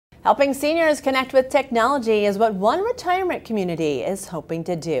Helping seniors connect with technology is what one retirement community is hoping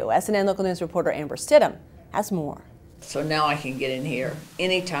to do. SNN local news reporter Amber Stidham has more. So now I can get in here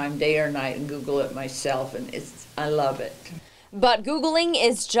anytime, day or night, and Google it myself, and I love it. But Googling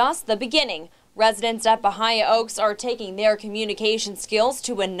is just the beginning. Residents at Bahia Oaks are taking their communication skills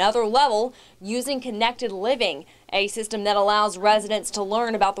to another level using Connected Living, a system that allows residents to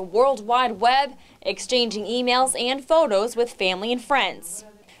learn about the World Wide Web, exchanging emails and photos with family and friends.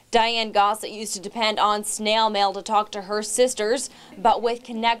 Diane Gossett used to depend on snail mail to talk to her sisters, but with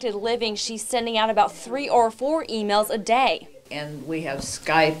Connected Living, she's sending out about 3 or 4 emails a day. And we have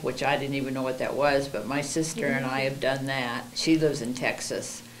Skype, which I didn't even know what that was, but my sister and I have done that. She lives in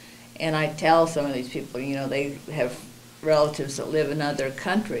Texas. And I tell some of these people, you know, they have relatives that live in other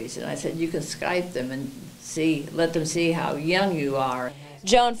countries. And I said, you can Skype them and let them see how young you are.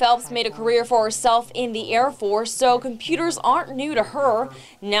 Joan Phelps made a career for herself in the Air Force, so computers aren't new to her.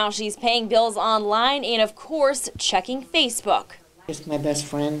 Now she's paying bills online and, of course, checking Facebook. It's my best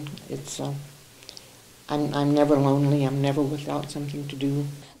friend. I'm never lonely. I'm never without something to do.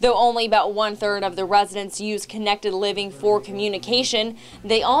 Though only about 1/3 of the residents use Connected Living for communication,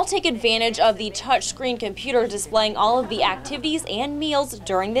 they all take advantage of the touchscreen computer displaying all of the activities and meals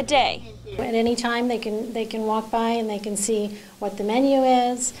during the day. At any time they can walk by and they can see what the menu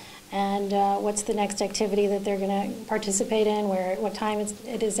is and what's the next activity that they're going to participate in, what time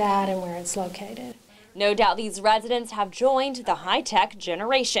it is at, and where it's located. No doubt these residents have joined the high-tech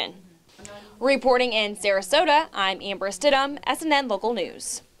generation. Reporting in Sarasota, I'm Amber Stidham, SNN Local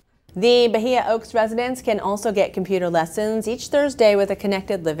News. The Bahia Oaks residents can also get computer lessons each Thursday with a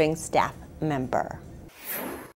Connected Living staff member.